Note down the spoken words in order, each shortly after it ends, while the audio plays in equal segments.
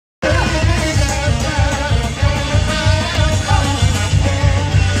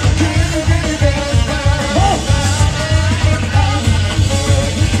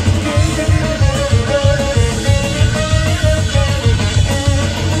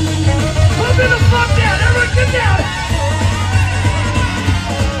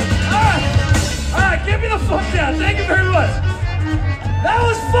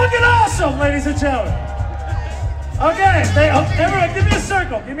awesome, ladies and gentlemen. Okay, everyone, give me a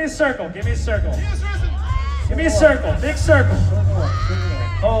circle. Give me a circle. Give me a circle. Give me a circle. Big circle.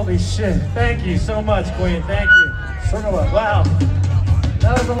 Holy shit. Thank you so much, Queen. Thank you. Wow.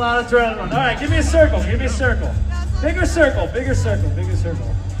 That was a lot of adrenaline. All right, give me a circle. Give me a circle. Bigger circle. Bigger circle. Bigger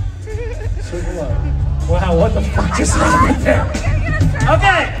circle. Circle up. Wow, what the fuck just happened there?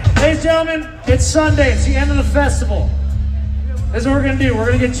 Okay, ladies and gentlemen, it's Sunday. It's the end of the festival. This is what we're going to do. We're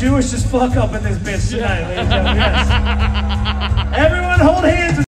going to get Jewish as fuck up in this bitch tonight, ladies and gentlemen. Yes. Everyone hold hands.